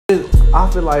I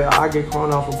feel like I get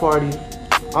corona off a party.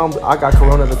 I got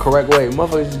corona the correct way.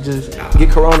 Motherfuckers just get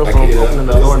corona from opening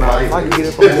the door now. If I can get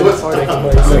it from the party,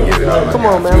 come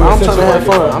on, man. I'm trying to have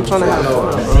fun. I'm trying to have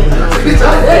fun,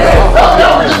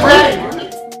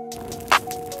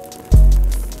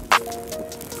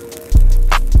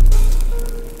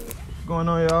 What's going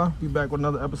on, y'all? We back with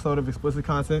another episode of Explicit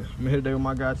Content. I'm here today with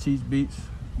my guy Cheech Beats,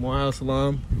 Morehouse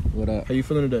alum. What up? How you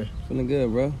feeling today? Feeling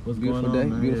good, bro. What's beautiful going on, day?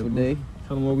 man? Beautiful day.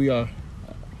 Tell them where we are.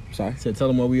 Sorry. Said tell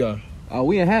them where we are.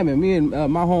 We in Hammond. Me in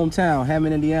my hometown,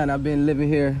 Hammond, Indiana. I've been living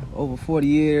here over 40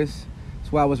 years. That's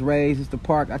where I was raised. It's the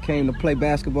park I came to play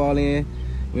basketball in.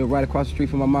 We're right across the street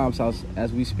from my mom's house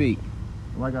as we speak.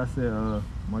 Like I said,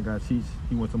 my guy Cheech,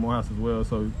 he went to Morehouse as well.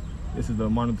 So this is the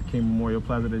Martin Luther King Memorial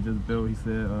Plaza they just built. He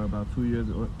said about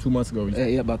 2 months ago.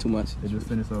 Yeah, about 2 months. They just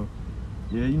finished. So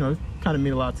yeah, you know, it kind of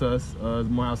mean a lot to us as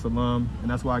Morehouse alum,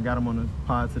 and that's why I got him on the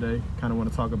pod today. Kind of want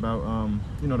to talk about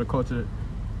you know, the culture.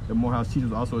 The Morehouse Cheech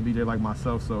was also a DJ like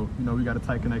myself, so you know, we got a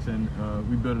tight connection.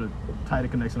 We built a tighter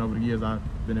connection over the years I've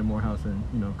been in Morehouse and,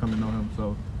 you know, come to know him.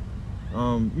 So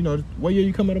you know, what year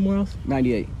you come out of Morehouse?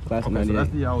 98, class of 98. So that's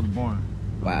the year I was born.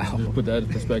 Wow. Just put that in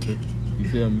perspective. You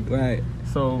feel me? Right.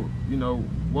 So, you know,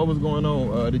 what was going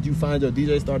on? Did you find your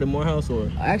DJ start in Morehouse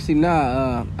or? Actually,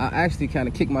 nah. I actually kind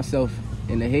of kicked myself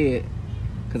in the head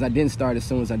because I didn't start as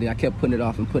soon as I did. I kept putting it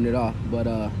off and putting it off, but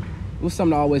it was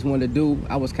something I always wanted to do.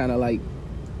 I was kind of like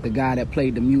the guy that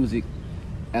played the music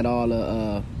at all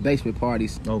the basement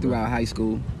parties throughout high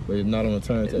school. But not on a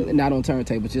turntable? Not on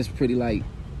turntable, just pretty like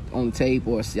on the tape,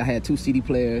 or I had 2 CD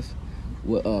players,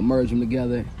 would merge them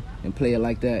together and play it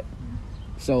like that.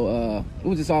 So it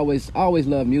was just always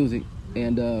loved music,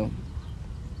 and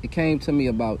it came to me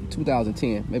about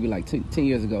 2010, maybe like 10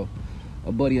 years ago.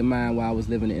 A buddy of mine, while I was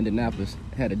living in Indianapolis,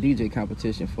 had a DJ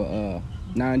competition for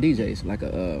 9 DJs, like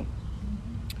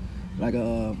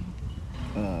a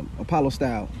Apollo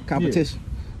style competition.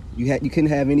 Yeah. You couldn't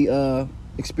have any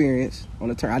experience on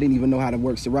the turn. I didn't even know how to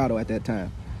work Serato at that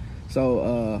time.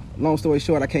 So long story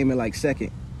short, I came in like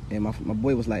second, and my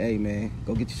boy was like, "Hey man,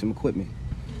 go get you some equipment,"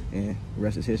 and the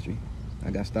rest is history.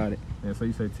 I got started. Yeah, so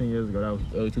you said 10 years ago, that was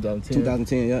early 2010?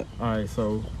 2010, yep. All right,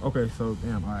 so, okay, so,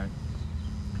 damn, all right.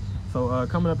 So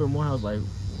coming up in Morehouse, like,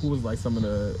 who was like some of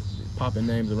the popping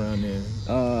names around there?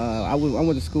 I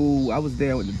went to school. I was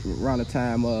there around the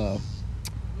time,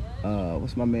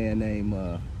 what's my man name?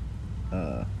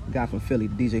 Guy from Philly,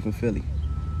 the DJ from Philly.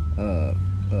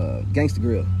 Gangsta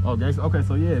Grill. Oh, Gangsta. Okay,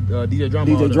 so yeah, DJ Drama.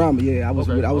 DJ Drama, yeah. I was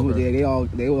okay, with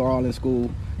they were all in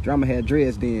school. Drama had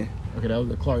dreads then. Okay, that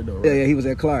was at Clark though, right? Yeah, he was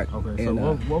at Clark. Okay, and,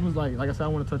 so what was like I said, I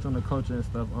want to touch on the culture and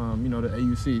stuff. You know, the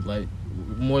AUC, like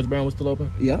Morris Brown was still open?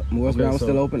 Yeah, Morris Brown was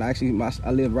still open. Actually,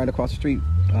 I lived right across the street.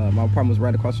 My apartment was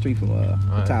right across the street from the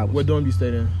Towers. What dorm you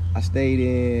stayed in? I stayed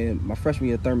in my freshman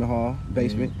year, Thurman Hall,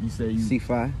 basement. You say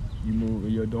C5. You moved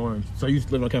in your dorm. So you used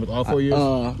to live on campus all 4 years?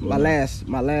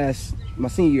 My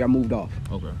senior year, I moved off.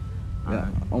 Okay. Yeah,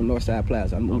 on Northside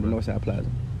Plaza. I moved to Northside Plaza.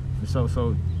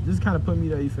 So just kind of put me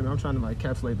there, you feel me? I'm trying to like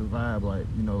encapsulate the vibe, like,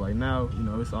 you know, like now, you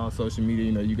know, it's all social media,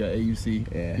 you know, you got AUC,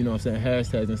 you know what I'm saying,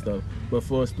 hashtags and stuff. But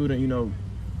for a student, you know,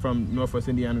 from Northwest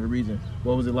Indiana, the region,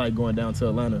 what was it like going down to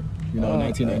Atlanta, you know, in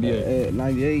 1998?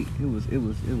 98, it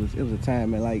was a time,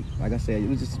 man. Like I said, it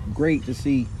was just great to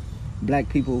see black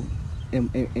people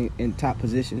in top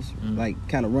positions, like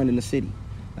kind of running the city.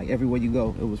 Like everywhere you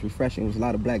go, it was refreshing. It was a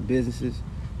lot of black businesses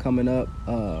coming up.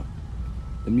 The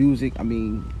music, I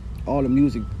mean, all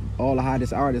the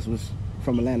hottest artists was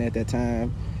from Atlanta at that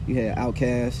time. You had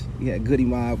Outkast, you had Goody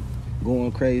Mob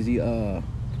going crazy,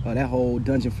 that whole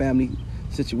Dungeon Family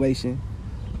situation.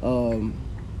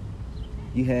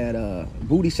 You had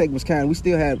Booty Shake was we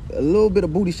still had a little bit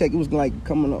of Booty Shake. It was like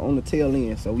coming on the tail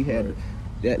end. So we had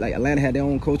that, like Atlanta had their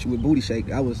own culture with Booty Shake.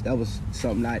 That was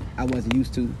something I wasn't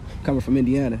used to coming from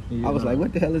Indiana. Yeah, I was like,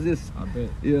 what the hell is this? I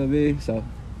bet. You know what I mean? So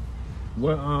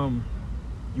what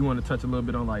you want to touch a little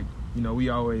bit on, like, you know,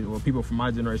 people from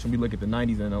my generation, we look at the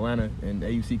 90s in Atlanta and the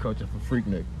AUC culture for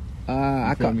Freaknik.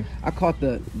 I caught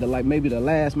the like maybe the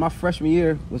last, my freshman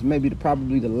year was maybe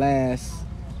probably the last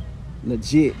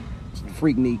legit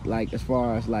Freaknik, like as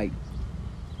far as like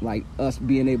us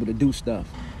being able to do stuff.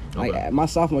 Like my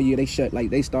sophomore year, they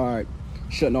started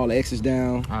shutting all the X's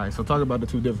down. All right, so talk about the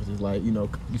two differences. Like, you know,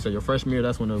 you said your freshman year,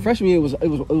 that's when freshman year it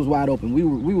was wide open. We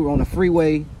were on the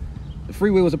freeway. The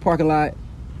freeway was a parking lot.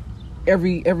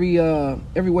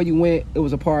 Everywhere you went, it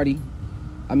was a party.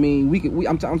 I mean,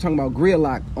 I'm talking about grill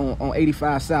lock on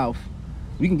 85 South.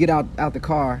 We can get out the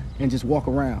car and just walk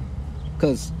around,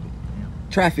 cause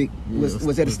traffic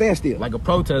was at a standstill. Like a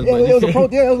protest. Yeah,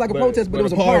 it was like a protest, but it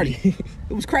was a party.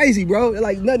 It was crazy, bro.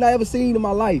 Like nothing I ever seen in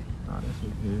my life. Oh, that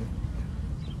shit, yeah.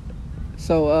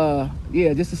 So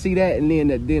yeah, just to see that, and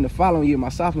then the following year, my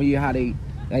sophomore year, how they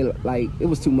like it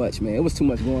was too much, man. It was too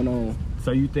much going on.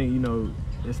 So you think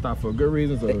it stopped for good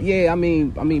reasons? Or? Yeah, I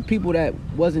mean, people that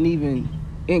wasn't even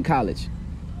in college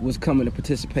was coming to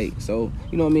participate. So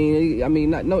you know what I mean.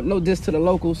 No diss to the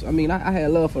locals. I mean, I had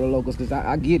love for the locals because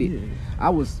I get it.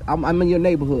 Yeah. I'm in your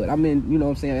neighborhood. I'm in, you know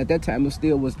what I'm saying. At that time,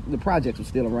 the projects were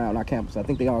still around our campus. I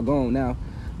think they all gone now.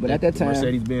 But at that time,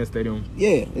 Mercedes-Benz Stadium.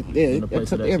 Yeah, it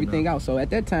took everything out. So at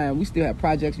that time, we still had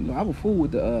projects. You know, I was fool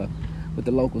with the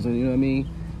locals, and you know what I mean.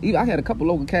 Even I had a couple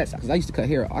local cats because I used to cut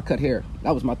hair. I cut hair.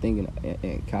 That was my thing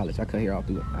in college. I cut hair all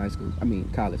through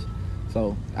college.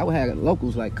 So I would have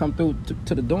locals like come through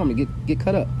to the dorm and get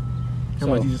cut up. How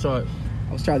much you charge?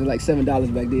 I was charging like $7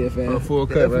 back then, fam. For a full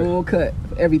cut, right? Full cut,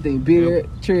 everything, beard,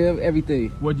 trim,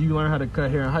 everything. What, did you learn how to cut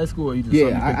hair in high school, or you just?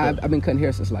 Yeah, I've been cutting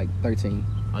hair since like 13.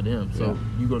 Oh damn! So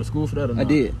you go to school for that or not? I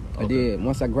did. Okay. I did.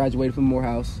 Once I graduated from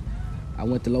Morehouse, I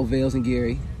went to Lovell's in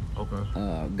Gary.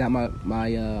 Okay. Got my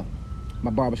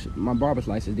barber's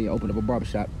license. Then opened up a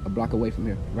barbershop a block away from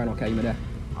here, right on Calumet.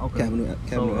 Okay.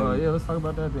 So yeah, let's talk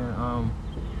about that then.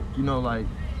 You know, like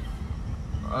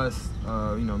us,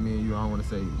 you know, me and you. I don't want to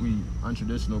say we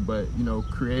untraditional, but you know,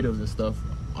 creatives and stuff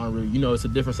aren't really. You know, it's a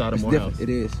different side of Morehouse. It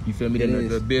is. You feel me? Than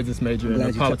the business major and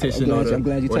the politician. I'm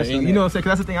glad you touched on that. You know what I'm saying?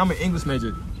 Because that's the thing. I'm an English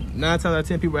major. 9 times out of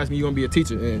 10 people ask me, you gonna be a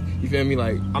teacher, and you feel me?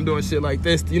 Like I'm doing shit like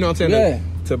this. You know what I'm saying?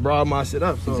 Yeah. To broaden my shit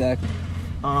up. So, exactly.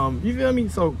 You feel me?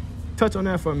 So touch on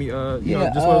that for me. You know,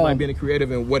 just what it's like being a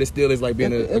creative and what it still is like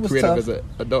being a creative tough. As an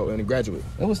adult and a graduate.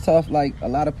 It was tough. Like a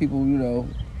lot of people, you know,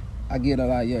 I get a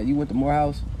lot. Yeah, you went to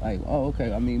Morehouse. Like, oh,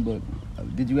 okay. I mean, but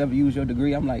did you ever use your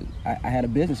degree? I'm like, I had a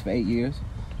business for 8 years,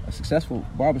 a successful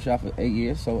barbershop for 8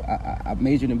 years. So I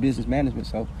majored in business management.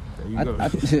 So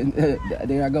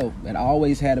there I go. And I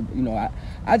always had a, you know,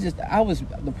 I was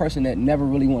the person that never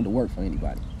really wanted to work for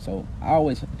anybody. So I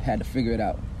always had to figure it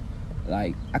out.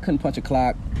 Like I couldn't punch a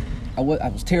clock. I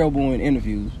was terrible in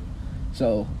interviews.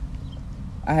 So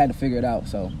I had to figure it out.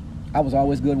 So I was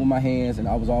always good with my hands, and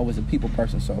I was always a people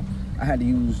person. So I had to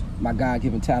use my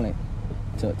God-given talent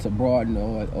to broaden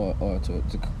or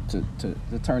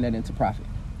to turn that into profit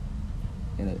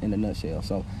in a nutshell.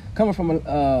 So coming from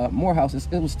Morehouse,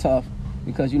 it was tough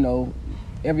because, you know,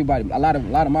 everybody, a lot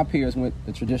of my peers went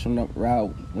the traditional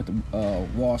route, went to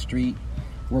Wall Street,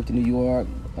 worked in New York,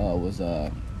 was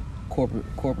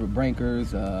corporate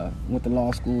bankers, went to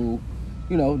law school,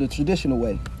 you know, the traditional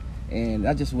way. And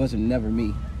that just wasn't never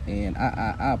me. And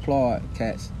I applaud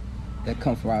cats that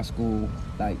come from our school,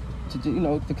 like,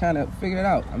 to kind of figure it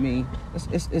out. I mean,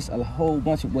 it's a whole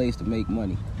bunch of ways to make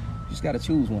money. You just got to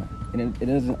choose one. And it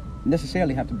doesn't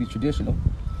necessarily have to be traditional.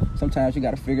 Sometimes you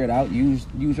got to figure it out, use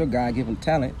your God-given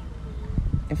talent,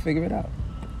 and figure it out.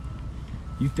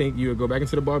 You think you would go back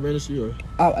into the barber industry, or?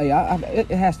 It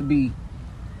has to be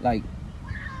like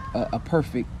a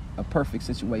perfect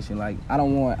situation. Like I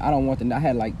don't want I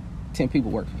had like 10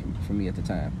 people work for me at the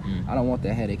time. I don't want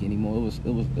that headache anymore.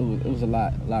 It was a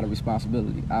lot of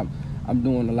responsibility. I'm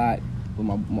doing a lot with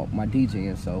my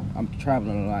DJing, so I'm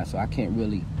traveling a lot, so I can't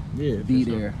really be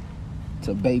there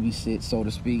to babysit, so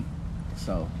to speak.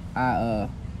 So I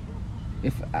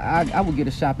would get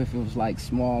a shop if it was like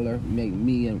smaller, maybe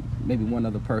me and maybe one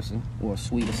other person, or a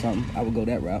suite or something. I would go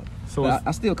that route. So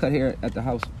I still cut hair at the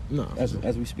house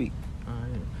as we speak.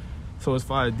 So as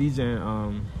far as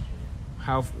DJing,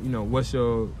 how, you know, what's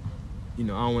your, you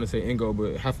know, I don't want to say end goal,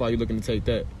 but how far are you looking to take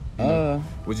that?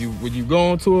 Would you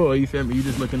go on tour, or you feel me? You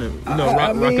just looking to, you know,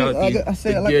 rock out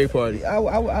the Gary party? I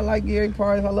like Gary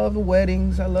parties. I love the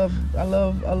weddings. I love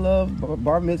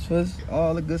bar mitzvahs,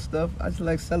 all the good stuff. I just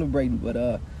like celebrating.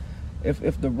 But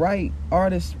if the right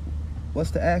artist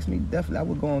was to ask me, definitely I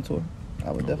would go on tour.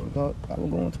 I would definitely go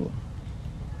on tour.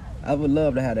 I would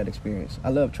love to have that experience. I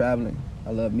love traveling. I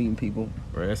love meeting people.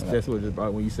 Right, that's what it's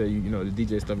about when you say, you know, the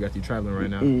DJ stuff got you traveling right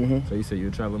now. Mm-hmm. So you say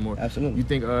you're traveling more. Absolutely. You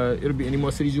think it'll be any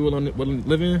more cities you will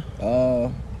live in?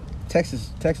 Texas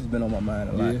been on my mind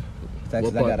a lot. Yeah.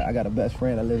 Texas, I got a best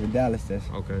friend. I live in Dallas. Okay,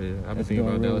 yeah. I've been thinking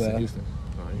about Dallas and Houston.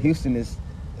 Right. Houston is,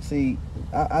 see,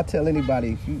 I tell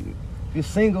anybody, if you're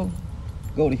single,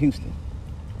 go to Houston.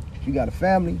 If you got a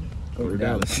family, go to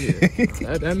Dallas.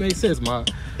 Yeah. that makes sense. My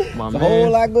man. A whole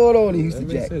lot going on in Houston.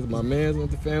 That makes sense. My man's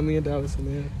went to family in Dallas,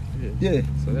 and yeah.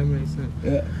 So that makes sense.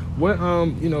 Yeah. What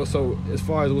you know, so as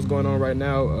far as what's going on right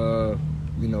now,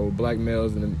 you know, black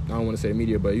males, and I don't want to say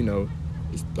media, but you know,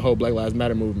 it's the whole Black Lives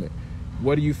Matter movement.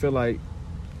 What do you feel like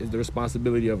is the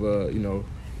responsibility of a, you know,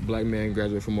 black man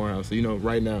graduate from Morehouse? So, you know,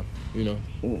 right now, you know,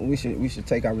 we should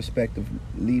take our respective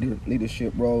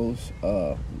leadership roles.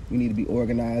 We need to be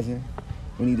organizing.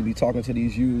 We need to be talking to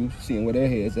these youth, seeing where their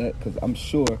heads at, because I'm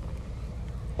sure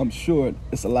I'm sure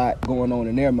it's a lot going on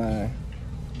in their mind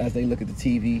as they look at the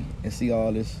TV and see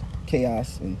all this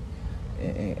chaos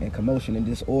and commotion and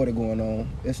disorder going on.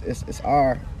 I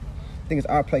think it's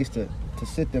our place to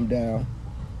sit them down,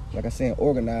 like I said,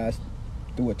 organize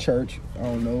through a church, I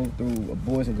don't know, through a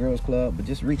Boys and Girls Club, but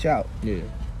just reach out. Yeah.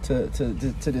 To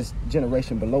this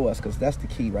generation below us, because that's the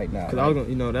key right now. Because I was gonna,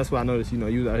 you know, that's why I noticed, you know,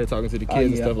 you was out here talking to the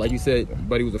kids and stuff. Like you said,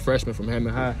 buddy was a freshman from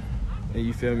Hammond High, and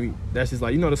you feel me? That's just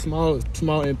like, you know, the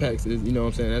small impacts is, you know what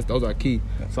I'm saying? Those are key.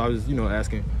 So I was just, you know,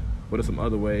 asking, what are some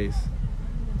other ways,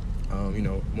 you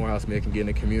know, Morehouse men can get in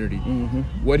the community? Mm-hmm.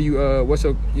 What do you, what's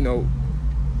your, you know,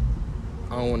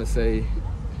 I don't want to say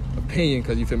opinion,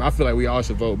 because you feel me? I feel like we all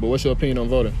should vote, but what's your opinion on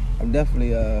voting? I'm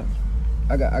definitely,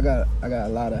 I got a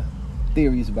lot of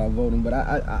theories about voting, but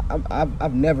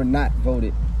I've never not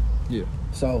voted. Yeah.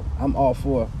 So I'm all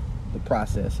for the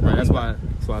process. Right. That's why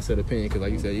I said opinion, because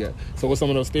like you said, yeah. So what's some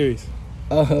of those theories?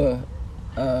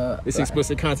 It's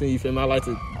explicit content. You feel me? I like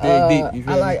to dig deep. You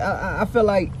feel me? I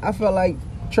felt like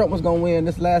Trump was gonna win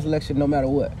this last election no matter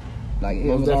what. Like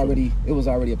it was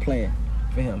already a plan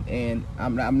for him, and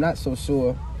I'm not so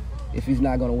sure if he's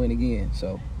not gonna win again.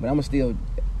 So, but I'm gonna still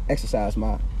exercise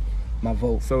my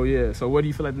vote. So yeah. So what do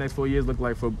you feel like the next 4 years look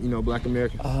like for, you know, Black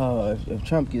Americans? If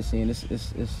Trump gets in,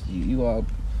 it's you all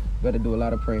better do a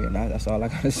lot of praying. That's all I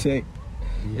gotta say.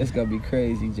 Yeah. It's gonna be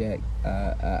crazy, Jack.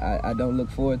 I don't look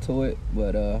forward to it,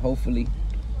 but hopefully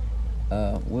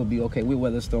we'll be okay. We'll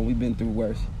weather the storm. We've been through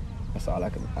worse. That's all I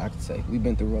can say. We've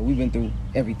been through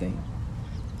everything,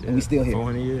 and we still here.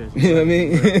 400 years. You know what I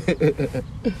mean?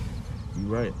 You're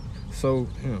right. So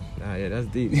yeah, that's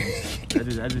deep.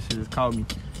 that just shit just caught me.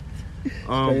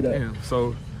 Damn.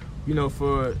 So, you know,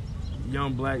 for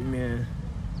young Black men,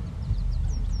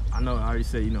 I know I already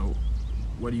said, you know,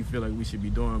 what do you feel like we should be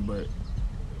doing, but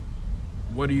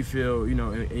what do you feel, you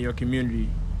know, in your community,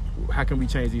 how can we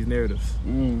change these narratives?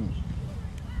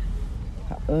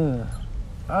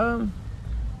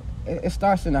 It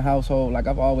starts in the household. Like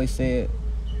I've always said,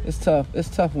 it's tough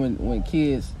when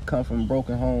kids come from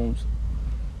broken homes.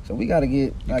 So we gotta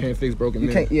get. You can't fix broken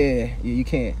men. You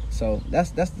can't. So that's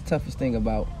the toughest thing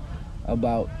about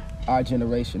our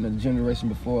generation, the generation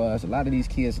before us. A lot of these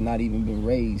kids not even been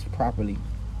raised properly.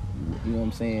 You know what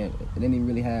I'm saying? They didn't even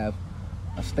really have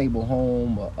a stable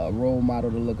home, a role model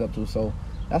to look up to. So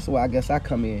that's why I guess I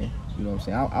come in. You know what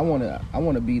I'm saying? I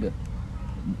wanna be the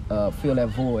fill that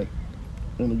void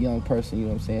in a young person. You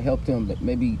know what I'm saying? Help them,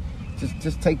 maybe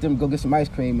just take them, go get some ice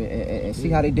cream and see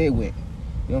how they day went.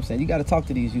 You know what I'm saying? You got to talk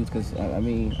to these youth, because I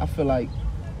mean, I feel like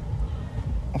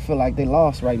they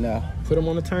lost right now. Put them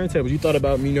on the turntables. You thought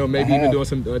about, you know, maybe even doing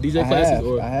some DJ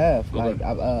classes? I have. Okay. Like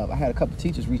I had a couple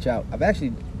teachers reach out. I've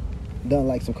actually done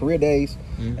like some career days,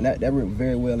 and that went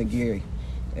very well in Gary.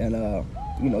 And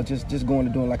you know, just going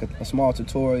to doing like a small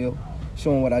tutorial,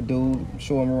 showing what I do,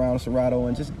 show them around Serato,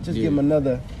 and just give them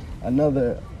another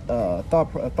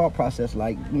thought process,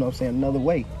 like, you know what I'm saying, another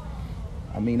way.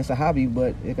 I mean, it's a hobby,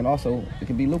 but it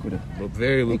can be lucrative. But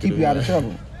very lucrative. And keep you out of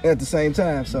trouble at the same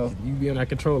time. So you be on that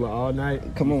controller all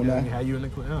night. Come on now. How you in the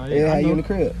crib? How you in the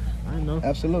crib? I know.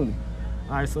 Absolutely.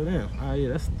 All right, so damn. All right, yeah,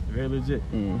 that's very legit.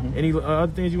 Mm-hmm. Any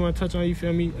other things you want to touch on? You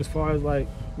feel me? As far as like,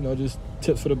 you know, just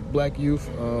tips for the Black youth.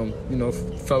 You know,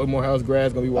 fellow Morehouse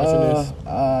grads gonna be watching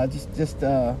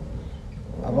this.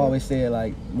 I've always said,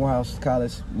 like, Morehouse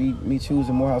College, me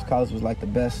choosing Morehouse College was like the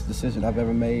best decision I've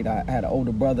ever made. I had an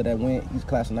older brother that went. He's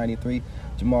class of 93,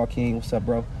 Jamal King. What's up,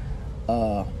 bro?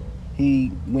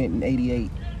 He went in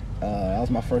 88. That was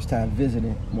my first time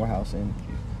visiting Morehouse, and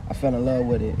I fell in love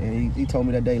with it. And he told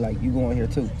me that day, like, you going here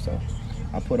too. So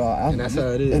I put all. And that's how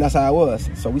it is. And that's how it was.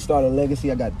 So we started a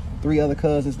legacy. I got 3 other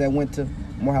cousins that went to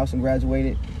Morehouse and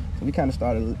graduated. So we kind of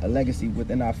started a legacy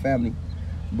within our family.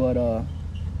 But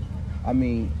I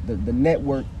mean, the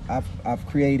network I've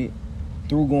created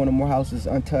through going to Morehouse is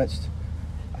untouched.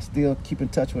 I still keep in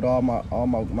touch with all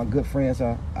my good friends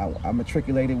I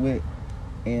matriculated with,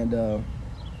 and it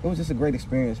was just a great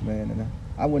experience, man. And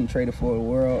I wouldn't trade it for the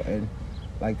world. And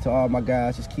like, to all my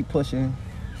guys, just keep pushing,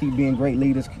 keep being great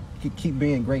leaders, keep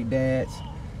being great dads,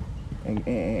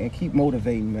 and keep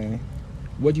motivating, man.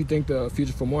 What do you think the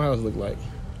future for Morehouse look like?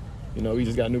 You know, we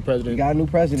just got a new president.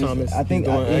 Thomas. I think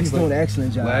he's doing an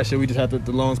excellent job. Last year we just had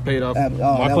the loans paid off.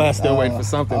 My class still waiting for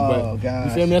something, but you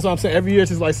feel me? That's what I'm saying. Every year it's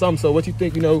just like something. So what you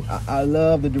think? You know, I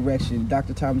love the direction.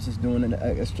 Dr. Thomas is doing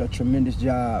a tremendous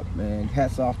job, man.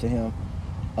 Hats off to him.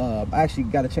 I actually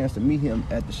got a chance to meet him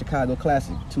at the Chicago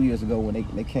Classic 2 years ago when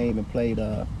they came and played.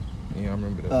 Yeah, I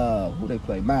remember that. Who they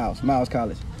played? Miles College. I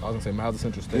was gonna say Miles of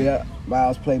Central State. Yeah,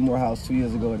 Miles played Morehouse 2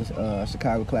 years ago at the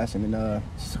Chicago Classic, and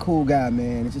just a cool guy,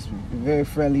 man. It's just very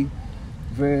friendly,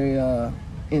 very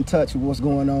in touch with what's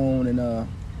going on, and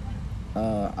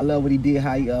I love what he did.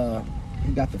 How he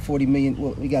got the 40 million.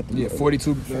 Well, he got the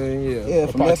 42 million. Yeah,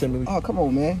 approximately. Oh, come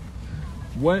on, man.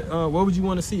 What would you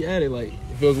want to see added? Like,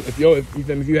 if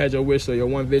you had your wish or your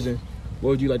one vision,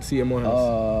 what would you like to see at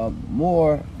Morehouse?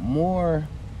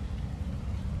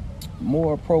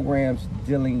 More programs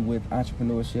dealing with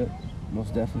entrepreneurship.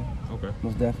 Most definitely. Okay.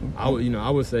 Most definitely. I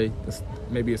would say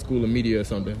maybe a school of media or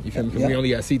something. You feel me? 'Cause we only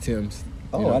got CTEMs.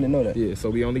 Oh, I didn't know that. Yeah, so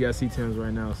we only got CTEMs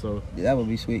right now. So yeah, that would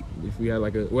be sweet. If we had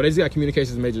like they just got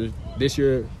communications major this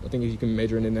year. I think you can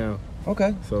major in it now.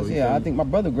 Okay. So yeah, I think my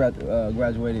brother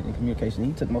graduated in communication.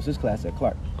 He took most of his class at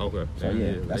Clark. Okay. So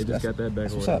yeah, they just got that back.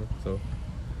 That's what's up. So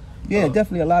yeah,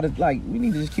 definitely a lot of we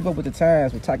need to just keep up with the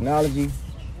times with technology,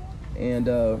 and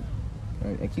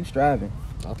keep striving.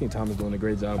 I think Tom is doing a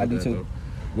great job. I with do that, too.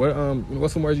 Though.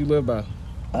 What's some words you live by?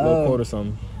 A little quote or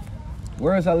something.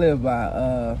 Words I live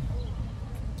by.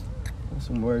 What's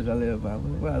some words I live by?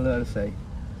 What I love to say.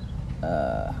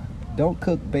 Don't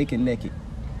cook bacon naked.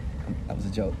 That was a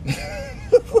joke.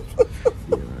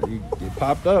 You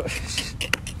popped up.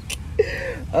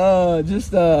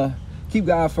 Just keep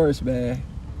God first, man.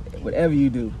 Whatever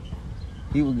you do,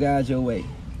 He will guide your way.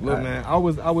 Look, man, I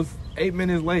was 8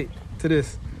 minutes late to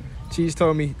this. Cheech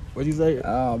told me, what'd you say?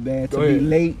 Oh man, Go to ahead. be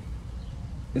late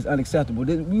is unacceptable.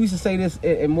 We used to say this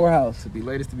in Morehouse. To be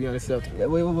late is to be unacceptable.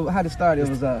 Wait, how'd it start? It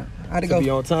was how'd it go? To be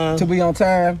on time. To be on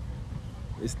time.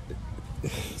 It's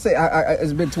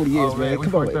It's been 20 years, man. we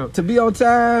Come on. fucked up. To be on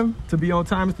time. To be on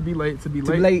time is to be late. To be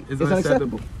late late is is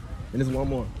unacceptable. And there's one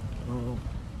more.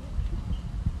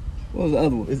 What was the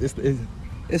other one?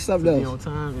 It's something to be else.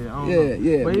 on time. Yeah, I don't know.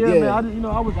 Yeah. But man,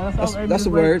 I was that's the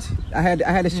words. I had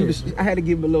to shoot. I had to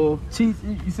give him a little. Cheech,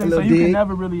 you said so you can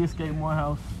never really escape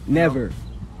Morehouse. Never.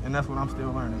 And that's what I'm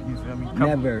still learning. You feel me?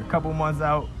 Never. Couple months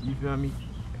out. You feel me?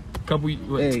 20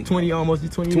 20 years.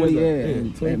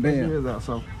 Yeah, 20 years out.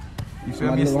 So you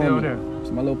feel me? It's still there.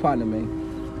 It's my little partner,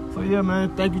 man. So yeah,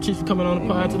 man. Thank you, Cheech, for coming on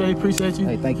the pod today. Appreciate you.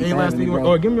 Hey, thank you. Any last thing?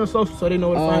 Or give me your social so they know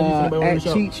where to find you. At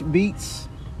Cheech Beats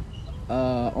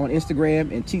on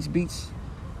Instagram and Cheech Beats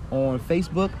on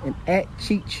Facebook, and at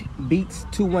Cheech Beats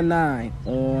 219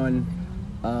 on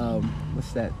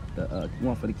what's that? The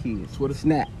one for the kids. Twitter.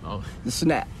 Snap. Oh. The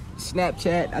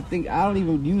Snapchat. I think I don't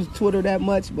even use Twitter that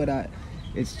much, but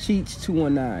it's Cheech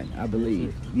 219, I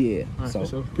believe. Yeah. All right,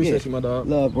 so appreciate you, my dog.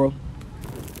 Love, bro.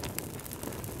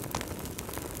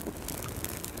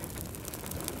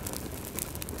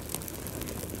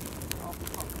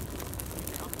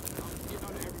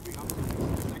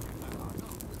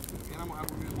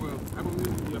 Apple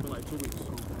Music be up in like 2 weeks.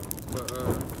 But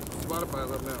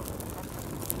Spotify's up now.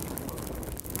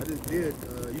 I just did,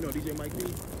 DJ Mike B?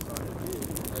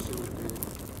 That shit was good.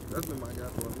 That's been my guy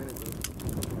for a minute though.